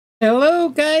Hello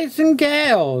guys and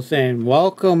gals, and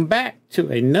welcome back to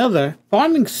another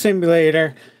Farming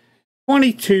Simulator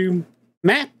 22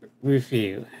 map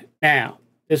review. Now,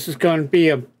 this is going to be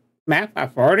a map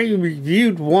I've already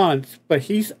reviewed once, but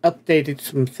he's updated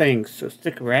some things, so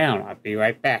stick around. I'll be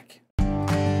right back.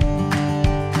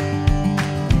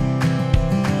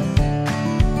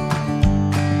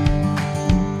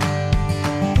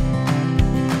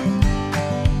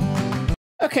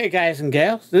 Okay, guys and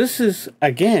gals, this is,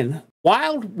 again,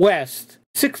 Wild West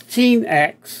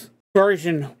 16X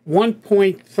version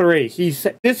 1.3. He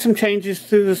did some changes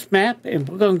to this map, and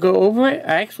we're going to go over it.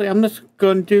 Actually, I'm just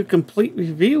going to do a complete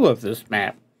review of this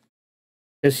map,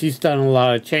 because he's done a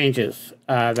lot of changes.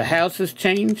 The house has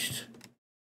changed,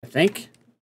 I think.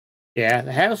 Yeah,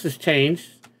 the house has changed.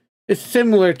 It's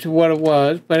similar to what it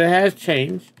was, but it has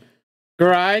changed.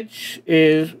 Garage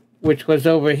is, which was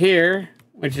over here,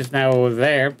 which is now over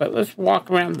there, but let's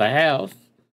walk around the house.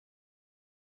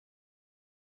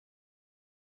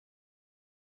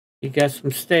 You got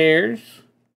some stairs,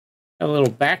 a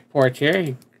little back porch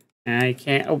here. Now you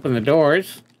can't open the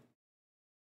doors.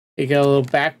 You got a little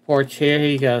back porch here.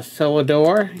 You got a cellar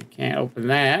door. You can't open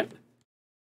that.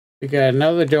 You got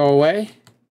another doorway.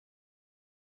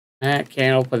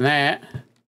 Can't open that.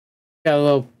 Got a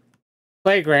little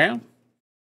playground.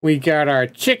 We got our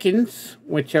chickens,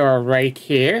 which are right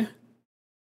here.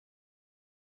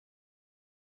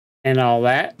 And all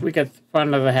that. We got the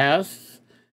front of the house.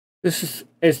 This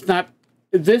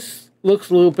looks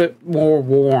a little bit more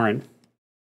worn.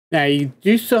 Now, you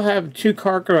do still have a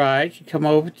two-car garage. You come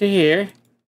over to here.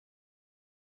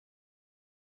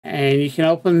 And you can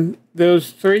open those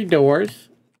three doors.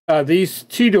 These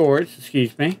two doors,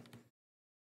 excuse me.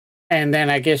 And then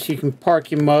I guess you can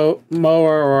park your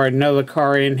mower or another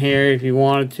car in here if you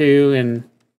wanted to and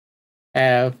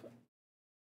have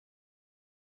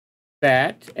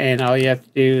that. And all you have to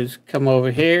do is come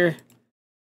over here,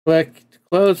 click to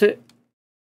close it,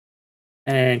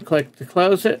 and click to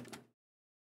close it.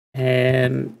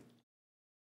 And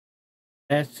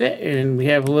that's it. And we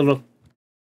have a little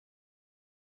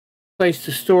place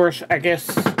to store, I guess,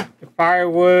 the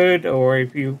firewood, or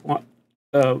if you want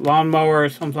a lawnmower or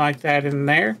something like that in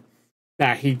there.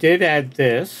 Now, he did add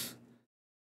this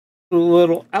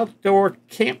little outdoor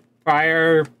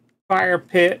campfire fire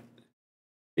pit.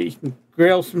 You can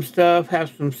grill some stuff,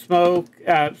 have some smoke,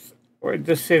 or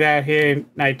just sit out here at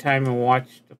nighttime and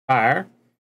watch the fire.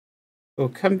 We'll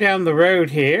come down the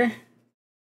road here.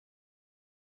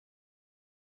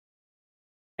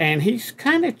 And he's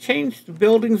kind of changed the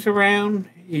buildings around.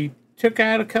 He took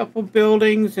out a couple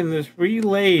buildings and just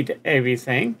relaid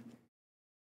everything.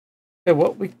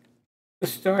 So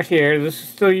let's start here. This is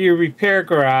still your repair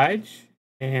garage,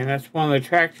 and that's one of the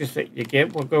tractors that you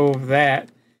get. We'll go over that.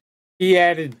 He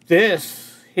added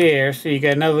this here, so you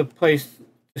got another place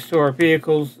to store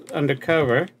vehicles under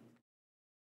cover.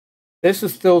 This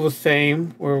is still the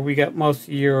same, where we got most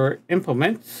of your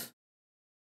implements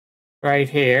right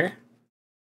here.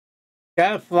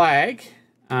 Got a flag,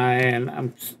 and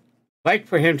I'm like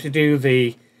for him to do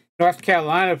the North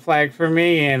Carolina flag for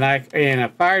me, and a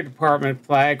fire department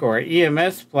flag or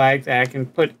EMS flag that I can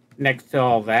put next to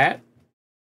all that.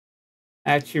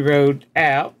 That's your road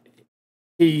out.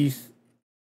 He's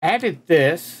added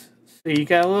this, so you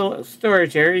got a little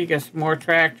storage area. You got some more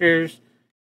tractors.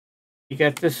 You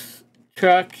got this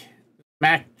truck,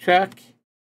 Mack truck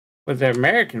with the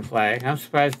American flag. I'm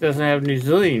surprised it doesn't have a New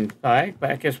Zealand flag,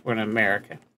 but I guess we're in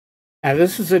America. Now,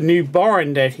 this is a new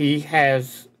barn that he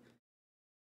has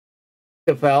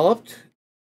developed,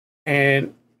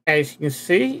 and as you can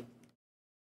see,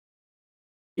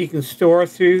 you can store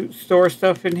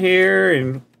stuff in here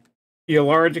and your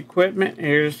large equipment.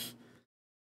 Here's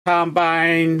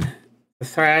combine, the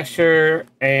thrasher,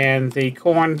 and the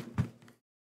corn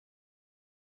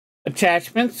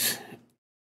attachments,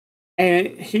 and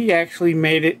he actually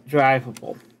made it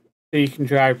drivable, so you can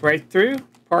drive right through.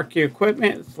 Park your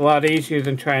equipment. It's a lot easier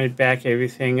than trying to back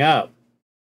everything up.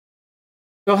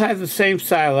 Still have the same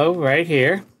silo right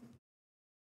here.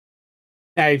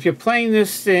 Now, if you're playing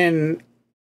this in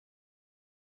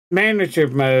manager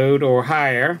mode or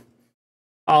higher,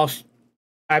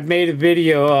 I've made a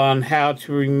video on how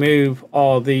to remove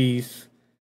all these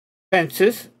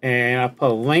fences, and I'll put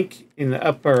a link in the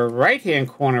upper right-hand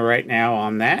corner right now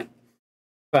on that.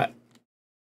 But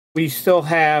we still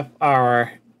have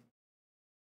our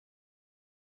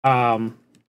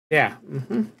yeah.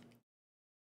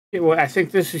 Well, I think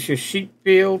this is your sheep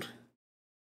field.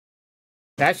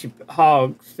 That's your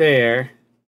hogs there.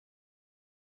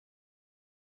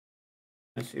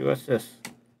 Let's see, what's this?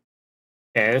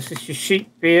 Yeah, this is your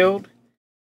sheep field.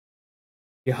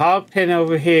 Your hog pen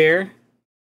over here.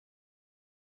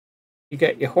 You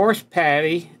got your horse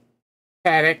paddock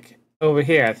over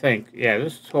here, I think. Yeah,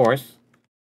 this is horse.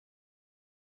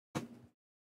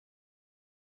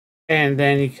 And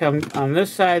then you come on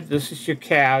this side, this is your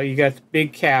cow. You got the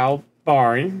big cow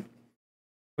barn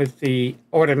with the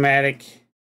automatic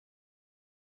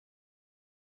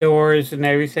doors and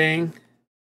everything.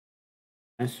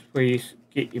 That's where you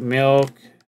get your milk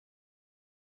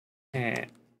and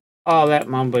all that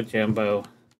mumbo jumbo.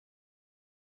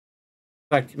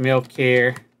 Collect your milk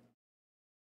here.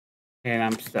 And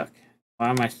I'm stuck. Why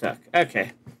am I stuck?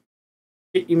 Okay.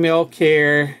 Get your milk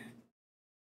here.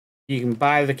 You can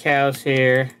buy the cows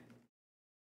here.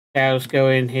 Cows go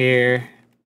in here.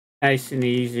 Nice and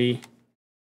easy.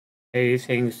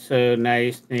 Everything's so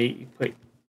nice, neat.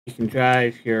 You can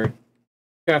drive your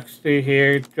trucks through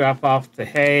here, drop off the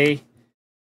hay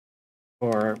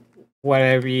or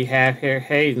whatever you have here.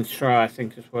 Hay and straw, I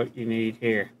think, is what you need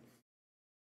here.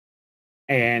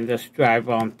 And just drive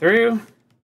on through.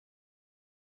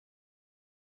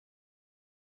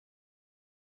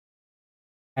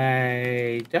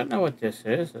 I don't know what this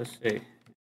is. Let's see.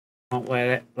 Won't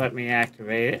let me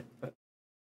activate it. But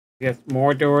you got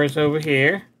more doors over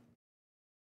here.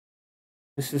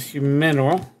 This is your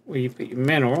mineral, where you put your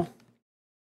mineral.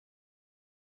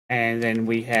 And then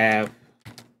we have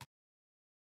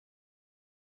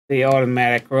the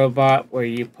automatic robot where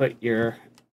you put your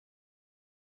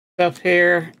stuff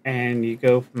here and you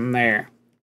go from there.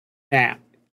 Now,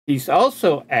 he's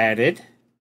also added,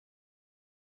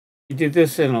 he did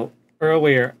this in an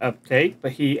earlier update,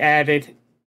 but he added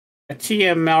a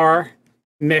TMR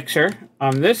mixer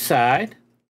on this side.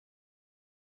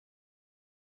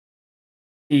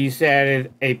 He's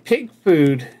added a pig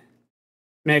food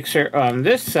mixer on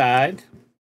this side.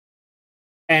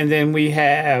 And then we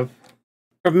have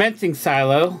fermenting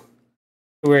silo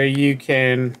where you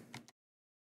can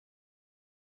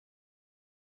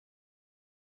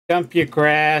dump your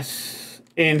grass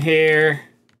in here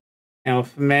and it'll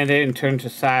ferment it and turn to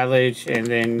silage, and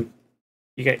then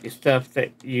you got your stuff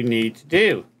that you need to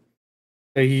do.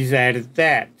 So he's added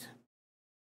that.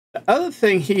 The other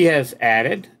thing he has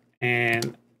added,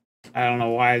 and I don't know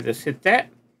why this hit that,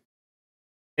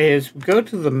 is we go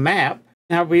to the map.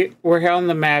 Now we're here on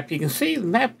the map. You can see the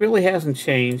map really hasn't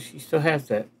changed. You still have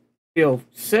the field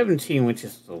 17, which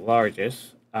is the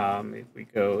largest. If we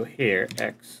go here,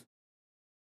 X,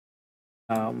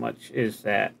 how much is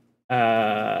that?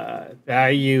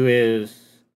 Value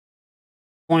is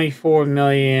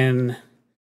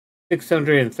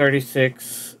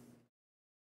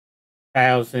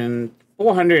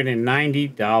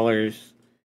 $24,636,490.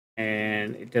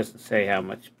 And it doesn't say how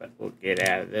much, but we'll get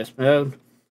out of this mode.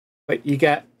 But you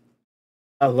got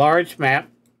a large map,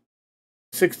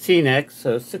 16x,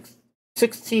 so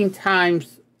 16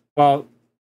 times, well,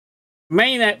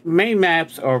 main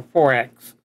maps are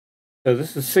 4x. So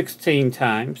this is 16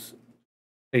 times.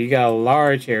 So you got a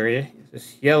large area.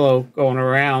 This yellow going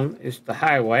around is the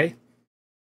highway.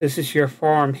 This is your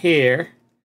farm here.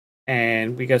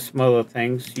 And we got some other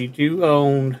things. You do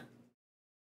own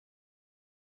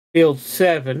field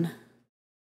 7.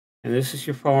 And this is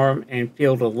your farm and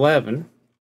field 11.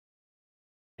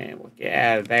 And we'll get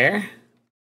out of there.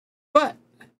 But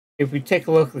if we take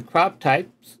a look at the crop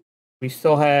types, we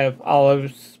still have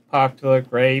olives, popular,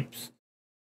 grapes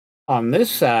on this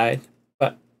side,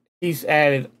 but he's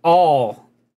added all.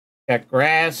 Got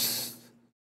grass,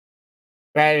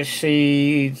 radish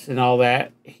seeds, and all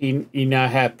that. You now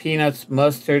have peanuts,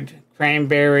 mustard,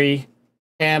 cranberry,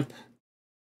 hemp,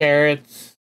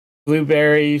 carrots,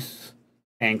 blueberries,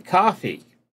 and coffee.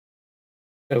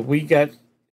 So we got,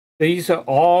 these are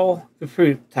all the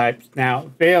fruit types now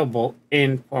available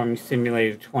in Farming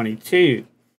Simulator 22.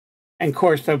 And of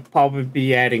course, they'll probably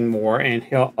be adding more, and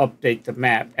he'll update the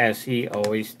map as he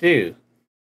always does.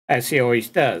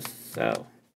 So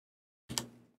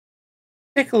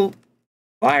take a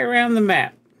fly around the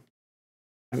map.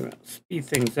 I'm going to speed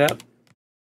things up.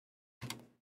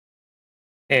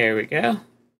 There we go.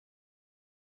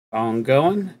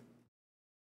 Ongoing.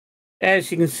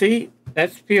 As you can see,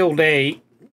 that's field 8,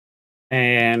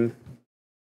 and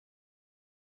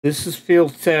this is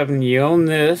field 7. You own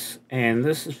this, and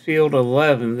this is field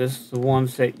 11. This is the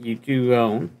ones that you do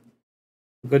own.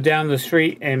 Go down the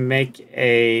street and make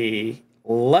a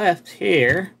left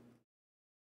here,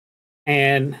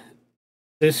 and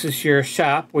this is your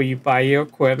shop where you buy your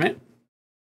equipment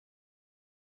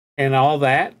and all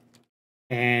that.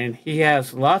 And he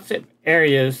has lots of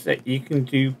areas that you can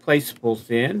do placeables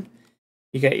in.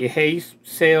 You got your hay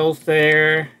sales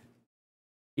there.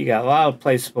 You got a lot of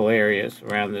placeable areas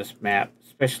around this map,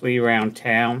 especially around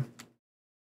town.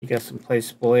 You got some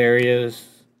placeable areas.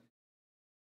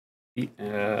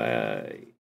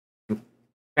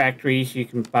 Factories you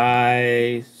can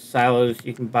buy, silos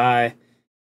you can buy.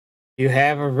 You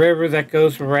have a river that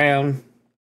goes around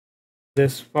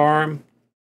this farm.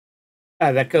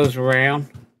 That goes around.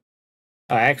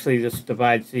 Actually, this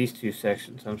divides these two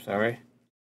sections. I'm sorry.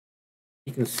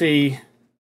 You can see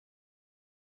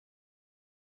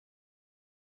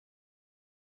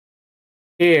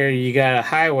here you got a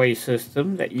highway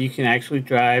system that you can actually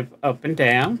drive up and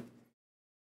down.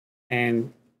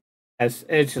 And as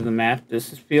the edge of the map,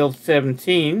 this is field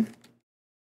 17.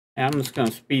 And I'm just going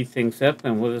to speed things up,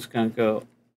 and we're just going to go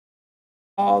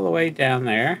all the way down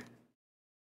there.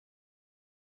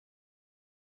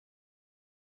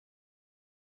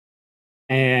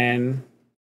 And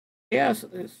yeah,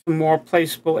 some more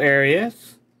placeable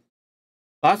areas.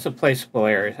 Lots of placeable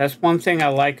areas. That's one thing I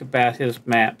like about his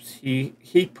maps.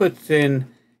 He puts in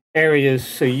areas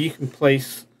so you can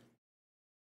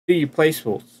do your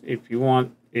placeables. If you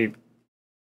want, if you've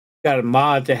got a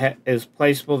mod that is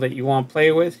placeable that you want to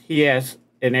play with, he has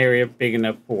an area big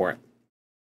enough for it.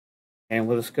 And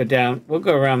we'll just go down. We'll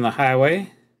go around the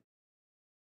highway.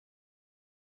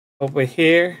 Over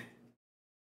here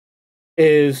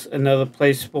is another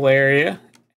placeable area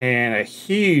and a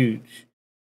huge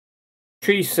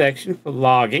tree section for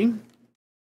logging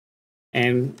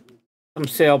and some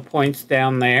sale points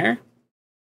down there.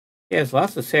 He has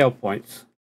lots of sale points.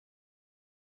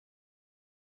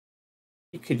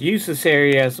 You could use this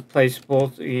area as a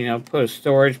placeable, you know, put a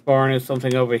storage barn or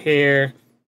something over here,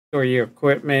 store your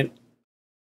equipment.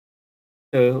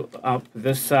 So up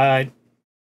this side,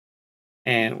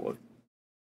 and we'll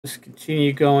just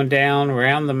continue going down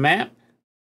around the map.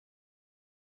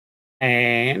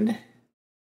 And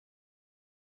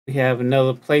we have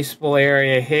another placeable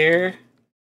area here.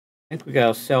 I think we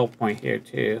got a sell point here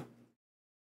too.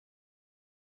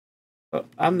 But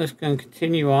I'm just going to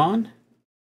continue on.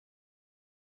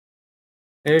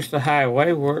 There's the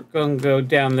highway. We're going to go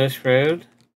down this road.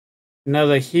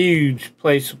 Another huge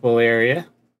placeable area.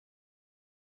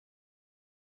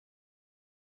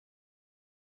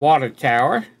 Water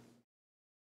tower.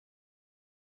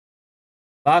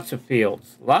 Lots of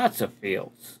fields. Lots of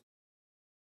fields.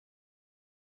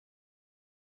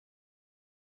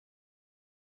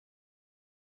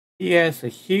 He has a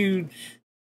huge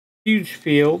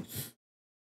fields,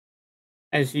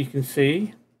 as you can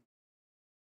see.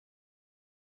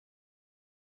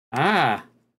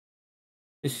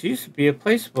 This used to be a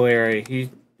placeable area. He's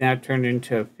now turned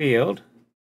into a field.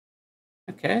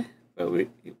 Okay, but we're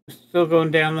still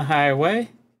going down the highway.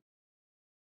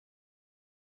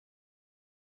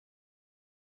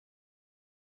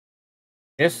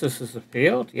 Yes, this is a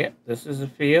field. Yep, this is a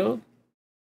field.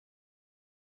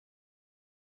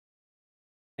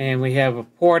 And we have a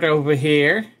port over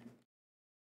here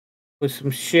with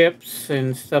some ships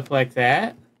and stuff like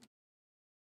that.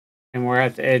 And we're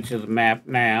at the edge of the map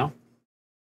now.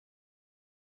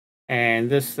 And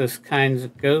this kind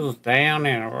of goes down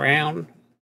and around.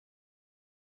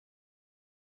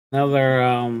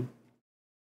 Another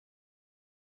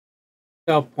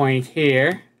sell point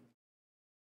here.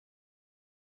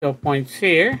 Sell points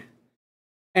here.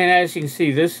 And as you can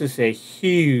see, this is a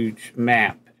huge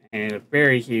map. And a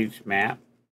very huge map.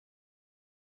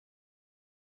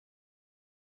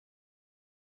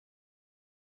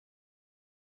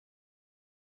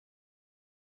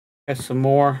 Got some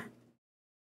more.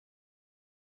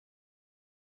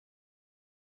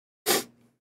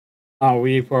 Oh,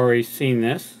 we've already seen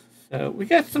this. So we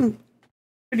got some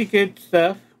pretty good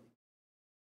stuff.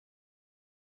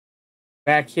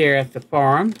 Back here at the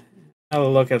farm. Another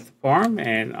look at the farm,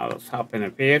 and I'll just hop in a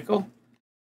vehicle.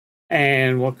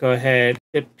 And we'll go ahead,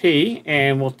 hit P,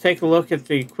 and we'll take a look at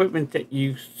the equipment that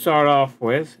you start off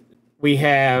with. We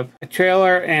have a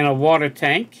trailer and a water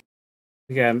tank.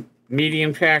 We got a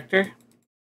medium tractor.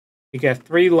 We got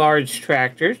 3 large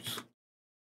tractors.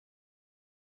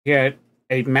 We got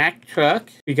a Mack truck.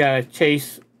 We got a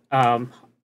Chase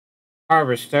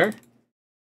harvester.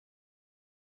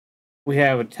 We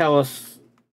have a Tellus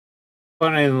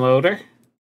front end loader.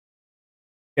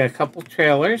 We got a couple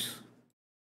trailers.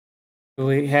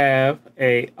 We have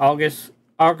a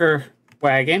auger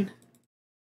wagon,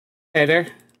 header,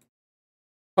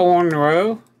 corn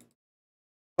row,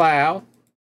 plow,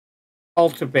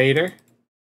 cultivator,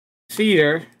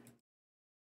 seeder,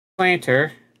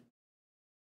 planter.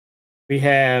 We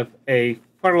have a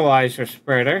fertilizer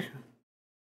spreader.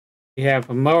 We have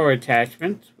a mower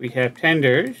attachment. We have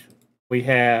tenders. We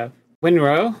have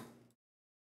windrow.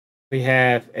 We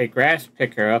have a grass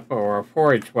picker up or a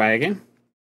forage wagon.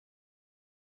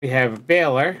 We have a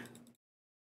baler.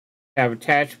 We have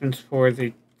attachments for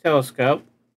the telescope.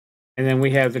 And then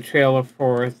we have the trailer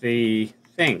for the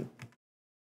thing.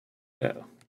 So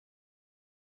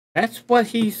that's what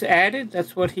he's added.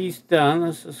 That's what he's done.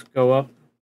 Let's just go up.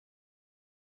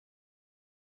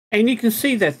 And you can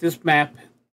see that this map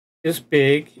is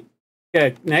big. Got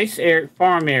a nice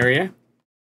farm area.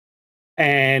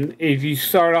 And if you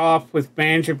start off with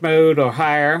manager mode or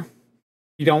higher,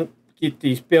 you don't get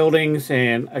these buildings.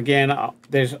 And again,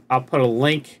 I'll put a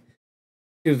link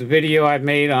to the video I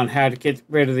made on how to get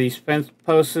rid of these fence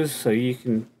posts so you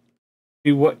can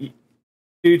do what you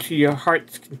do to your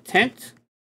heart's content.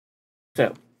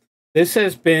 So this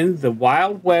has been the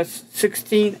Wild West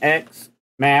 16X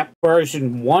map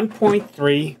version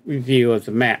 1.3 review of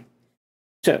the map.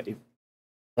 So if you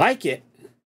like it,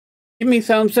 give me a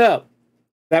thumbs up.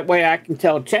 That way I can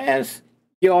tell Chaz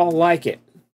you all like it.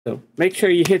 So make sure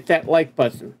you hit that like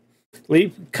button.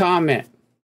 Leave a comment.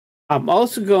 I'm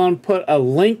also going to put a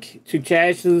link to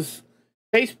Chaz's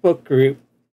Facebook group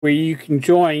where you can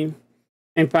join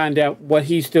and find out what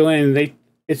he's doing.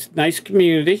 It's a nice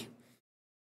community.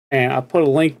 And I'll put a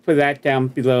link for that down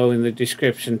below in the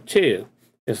description too.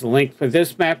 There's a link for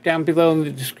this map down below in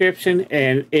the description,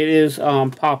 and it is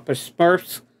on Papa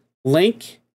Smurf's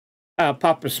link.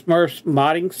 Papa Smurf's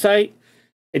modding site.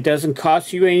 It doesn't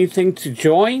cost you anything to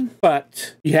join,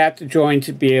 but you have to join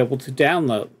to be able to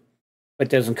download. But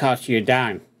it doesn't cost you a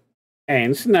dime.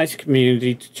 And it's a nice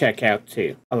community to check out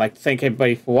too. I'd like to thank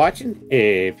everybody for watching.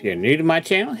 If you're new to my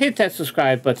channel, hit that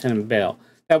subscribe button and bell.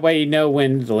 That way you know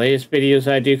when the latest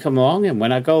videos I do come along and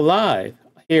when I go live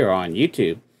here on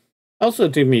YouTube. Also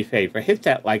do me a favor, hit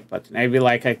that like button. Every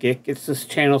like I get gets this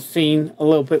channel seen a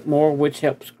little bit more, which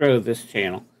helps grow this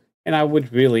channel. And I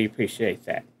would really appreciate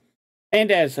that. And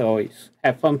as always,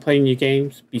 have fun playing your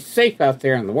games, be safe out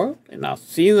there in the world, and I'll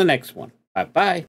see you in the next one. Bye-bye.